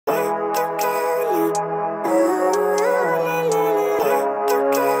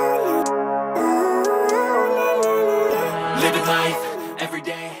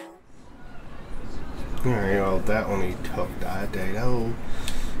only took that day. Oh,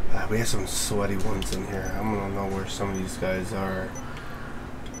 we have some sweaty ones in here. I'm gonna know where some of these guys are.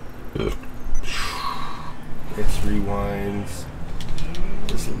 It's rewinds.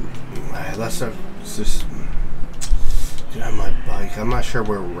 Let's just get on my bike. I'm not sure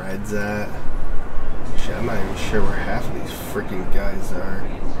where Red's at. Shit, I'm not even sure where half of these freaking guys are.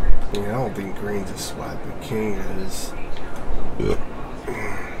 I mean, I don't think Green's a SWAT, but King is.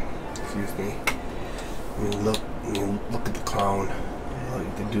 Excuse me. I mean, look at the clown.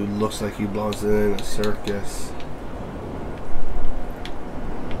 Like, the dude looks like he belongs in a circus.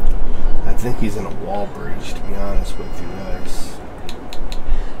 I think he's in a wall breach, to be honest with you guys.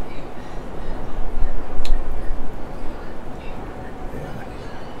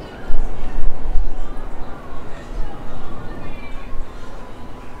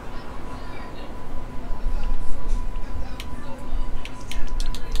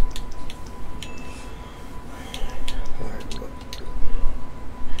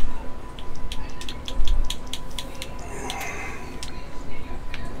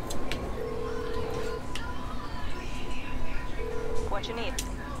 What you need?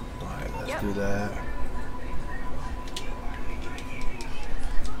 Alright, let's do that.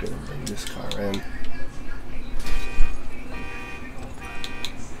 Gonna bring this car in.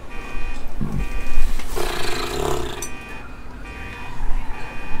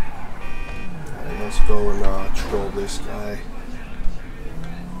 Alright, let's go and troll this guy.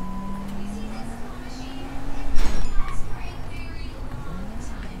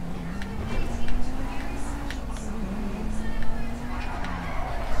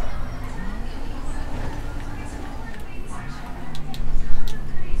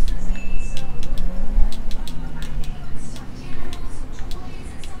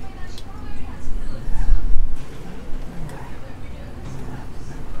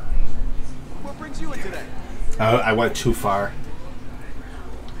 You in today? I went too far.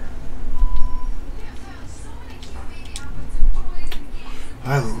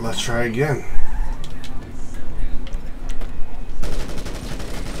 Alright, let's try again.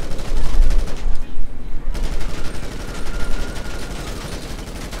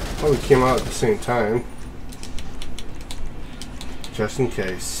 Well, we came out at the same time. Just in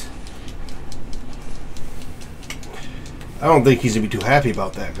case. I don't think he's gonna be too happy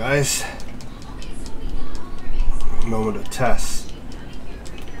about that, guys. Moment of test.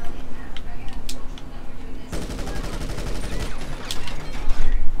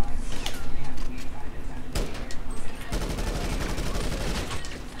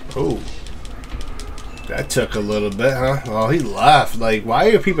 Oh, that took a little bit, huh? Oh, he left. Like, why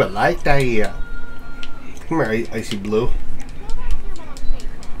are people like that here? Come here, Icy Blue.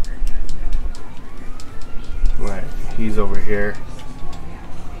 Right, he's over here.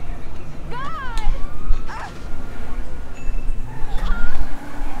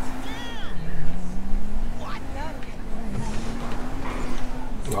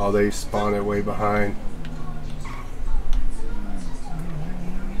 Oh, they spawned it way behind.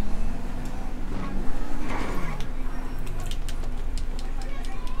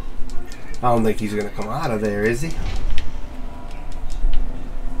 I don't think he's gonna come out of there, is he?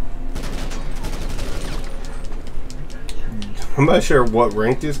 I'm not sure what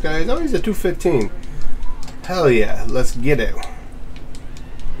rank this guy is. Oh, he's a 215. Hell yeah, let's get it.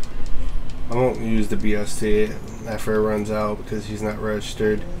 I won't use the BST after it runs out because he's not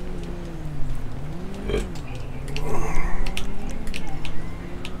registered.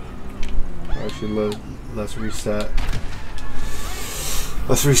 Actually, let's reset.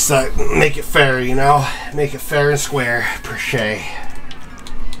 Let's reset. Make it fair, you know? Make it fair and square, per se.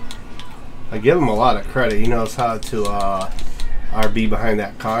 I give him a lot of credit. He knows how to RB behind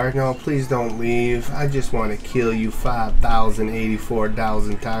that car. No, please don't leave. I just want to kill you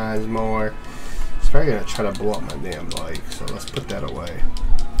 5,084,000 times more. He's probably going to try to blow up my damn bike, so let's put that away.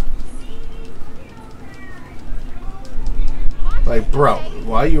 Like, bro,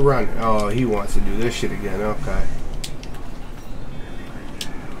 why are you running? Oh, he wants to do this shit again. Okay.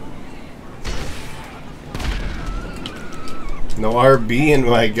 No RBing,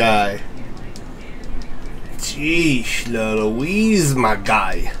 my guy. Jeez, Louise, my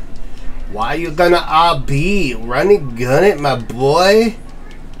guy. Why you gonna RB? Run it, gun it, my boy.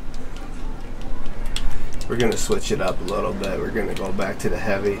 We're gonna switch it up a little bit. We're gonna go back to the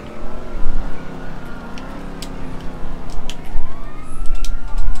heavy.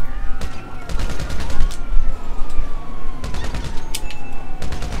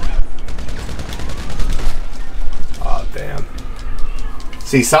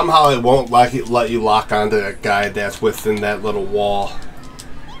 See, somehow it won't let you lock onto that guy that's within that little wall.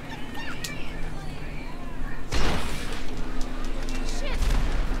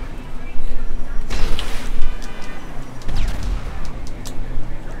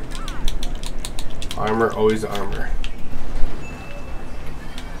 armor, always armor.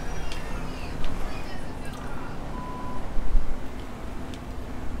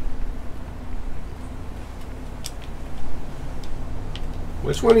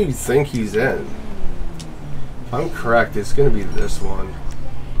 Which one do you think he's in? If I'm correct, it's going to be this one.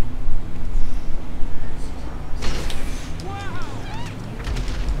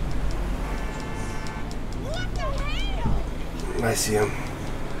 I see him.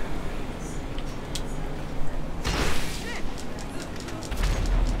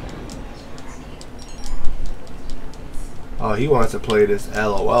 Oh, he wants to play this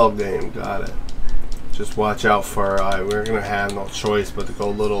LOL game. Got it. Just watch out for, we're going to have no choice but to go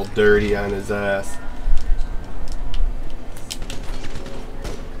a little dirty on his ass.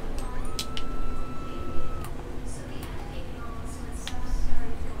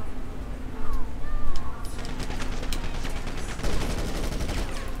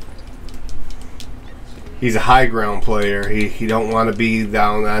 He's a high ground player. He don't want to be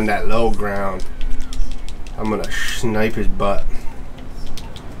down on that low ground. I'm going to snipe his butt.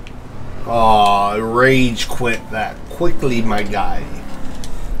 Oh, rage quit that quickly, my guy.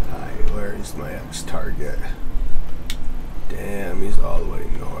 Alright, where is my ex target? Damn, he's all the way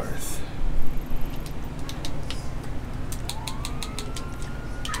north.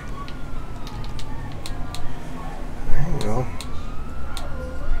 There you go.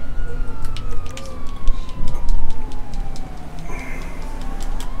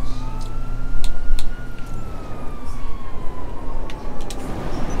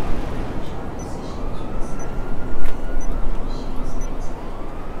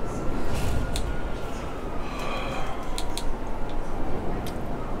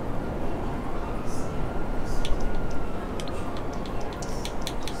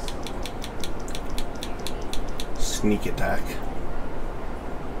 Sneak attack.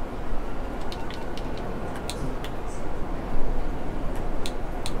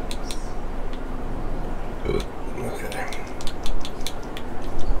 Okay.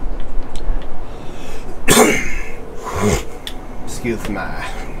 Excuse me.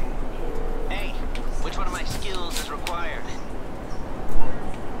 Hey, which one of my skills is required?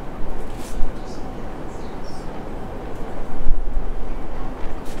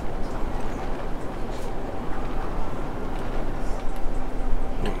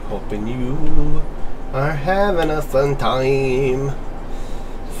 Hoping you are having a fun time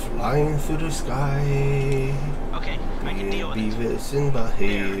flying through the sky. Okay, I can deal with it. Beavis and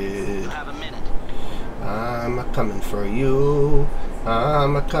Butthead. You have a minute. I'm a coming for you.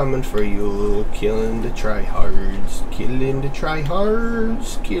 I'm a coming for you. Killing the tryhards. Killing the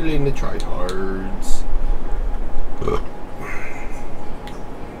tryhards. Killing the tryhards.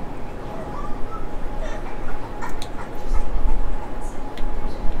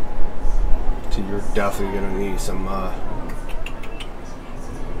 So you're definitely gonna need some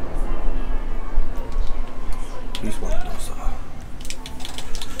use one of those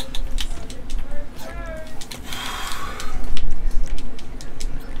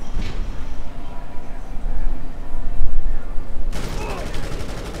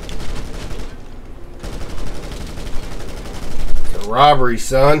It's a robbery,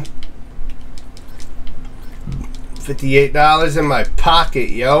 son. $58 in my pocket,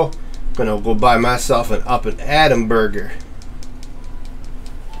 yo. Gonna go buy myself an Up and Adam burger.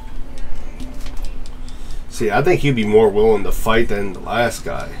 See, I think he'd be more willing to fight than the last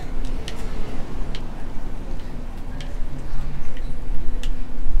guy.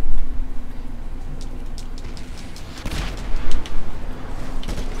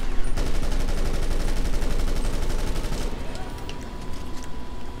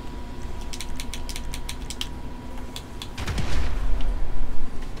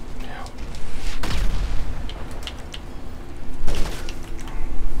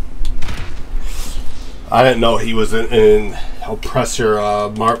 I didn't know he was in Oppressor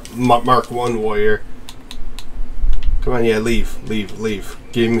Mark 1 warrior. Come on, yeah, leave.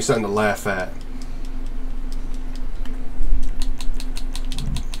 Give me something to laugh at.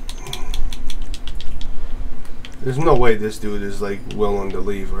 There's no way this dude is like willing to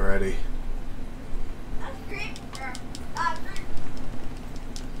leave already.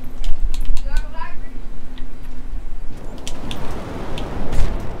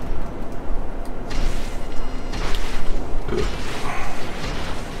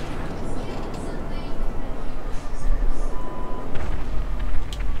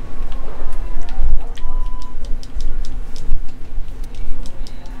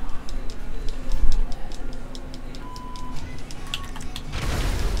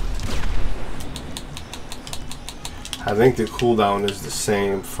 I think the cooldown is the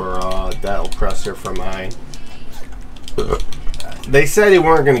same for that oppressor for mine. They said they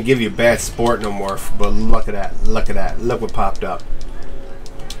weren't going to give you bad sport no more, but look at that. Look at that. Look what popped up.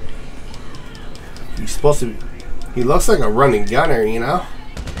 He's supposed to be... He looks like a running gunner, you know?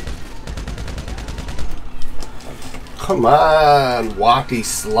 Come on, Walkie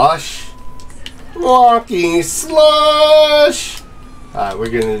Slush. Walkie Slush! Alright, we're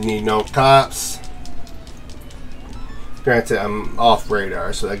going to need no cops. Granted, I'm off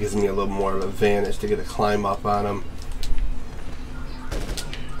radar, so that gives me a little more of an advantage to get a climb up on him.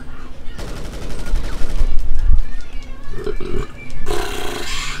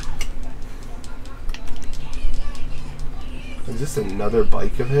 Is this another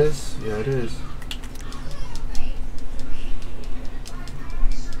bike of his? Yeah, it is.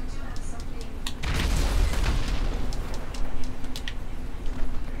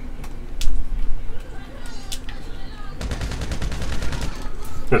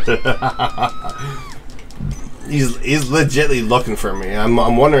 He's legitimately looking for me. I'm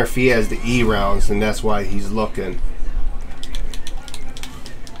wondering if he has the E rounds and that's why he's looking.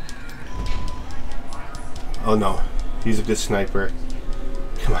 Oh no, he's a good sniper.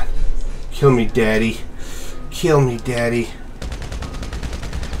 Come on, kill me, daddy. Kill me, daddy.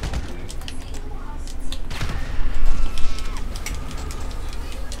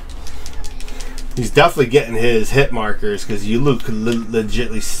 He's definitely getting his hit markers because you could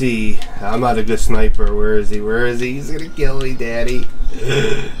legitly see. I'm not a good sniper. Where is he? Where is he? He's gonna kill me, daddy.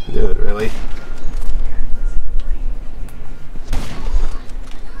 Dude, really?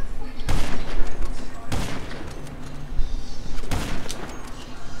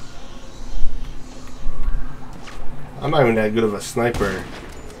 I'm not even that good of a sniper.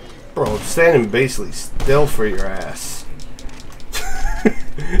 Bro, I'm standing basically still for your ass.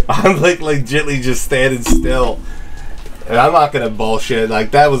 I'm like legitimately just standing still. And I'm not gonna bullshit.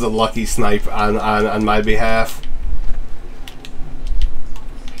 Like, that was a lucky snipe on my behalf.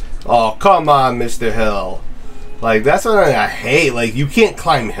 Oh, come on, Mr. Hill. Like, that's what I hate. Like, you can't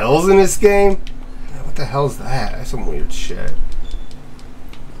climb hills in this game? What the hell's that? That's some weird shit.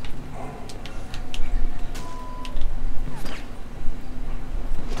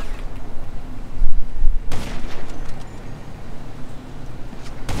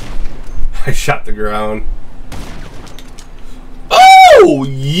 I shot the ground. Oh,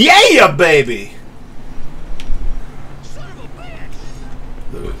 yeah, baby!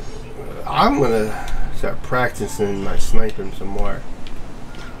 I'm gonna start practicing my sniping some more.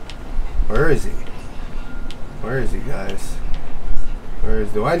 Where is he? Where is he, guys? Where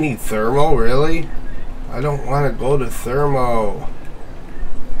is? Do I need thermo? Really? I don't want to go to thermo.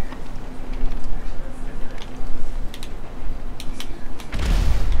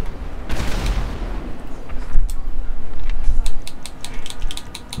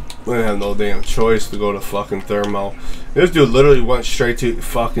 I have no damn choice to go to fucking thermal. This dude literally went straight to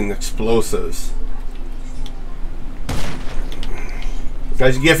fucking explosives.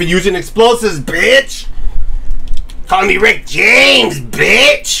 Guys, you get for using explosives, bitch! Call me Rick James,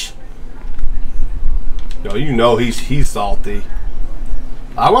 bitch! Yo, you know he's salty.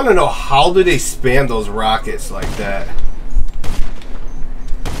 I want to know, how do they spam those rockets like that?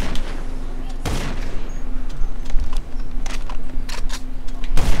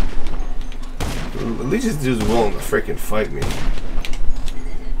 At least this dude's willing to freaking fight me.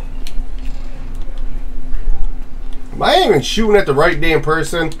 Am I even shooting at the right damn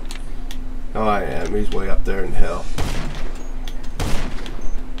person? Oh, I am. He's way up there in hell.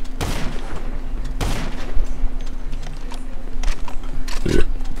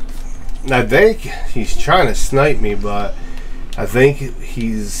 I think he's trying to snipe me, but I think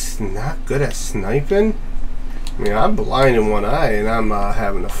he's not good at sniping. I mean, I'm blind in one eye, and I'm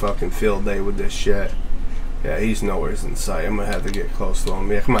having a fucking field day with this shit. Yeah, he's nowhere in sight. I'm gonna have to get close to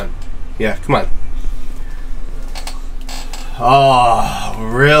him. Yeah, come on. Yeah, come on. Oh,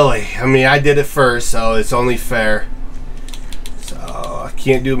 really? I mean, I did it first, so it's only fair. So I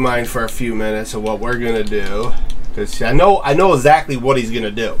can't do mine for a few minutes of what we're gonna do, because I know exactly what he's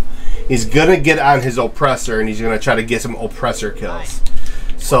gonna do. He's gonna get on his oppressor, and he's gonna try to get some oppressor kills.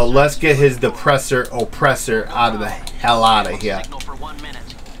 So let's get his oppressor out of the hell out of here.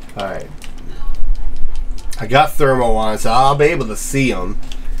 Alright. I got thermo on, so I'll be able to see him.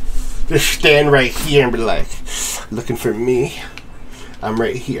 Just stand right here and be like, looking for me? I'm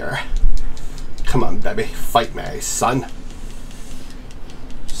right here. Come on, baby. Fight me, son.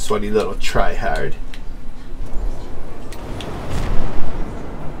 Sweaty little tryhard.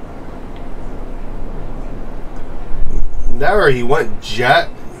 There he went jet.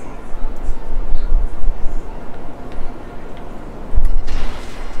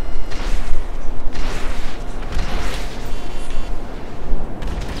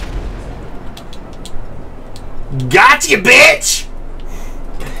 Gotcha, bitch!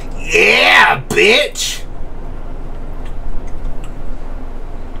 Yeah, bitch!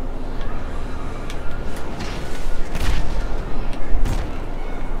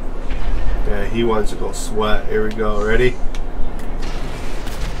 Yeah, he wants to go sweat. Here we go. Ready?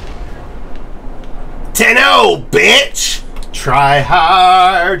 10-0, bitch! Try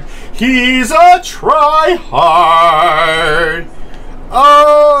hard. He's a try hard.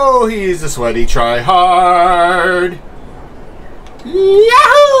 Oh, he's a sweaty try hard.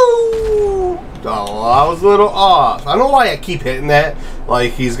 Yahoo! Oh, I was a little off. I don't know why I keep hitting that.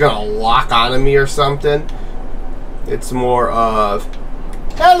 Like he's gonna lock onto me or something. It's more of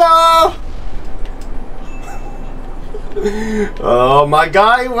hello. Oh my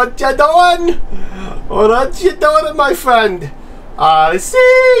guy, what you doing? What you doing, my friend? I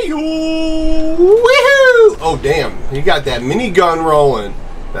see you. Woohoo! Oh damn, he got that minigun rolling.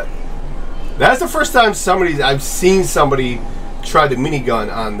 That's the first time I've seen somebody try the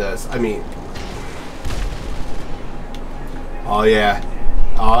minigun on this. I mean, oh yeah,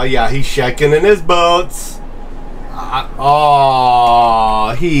 he's shaking in his boots.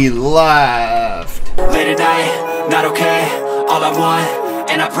 Oh, he left. Late at night, not okay. All I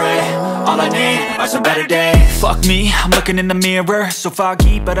want, and I pray, all I need are some better days. Fuck me, I'm looking in the mirror, so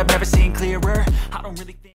foggy, but I've never seen clearer. I don't really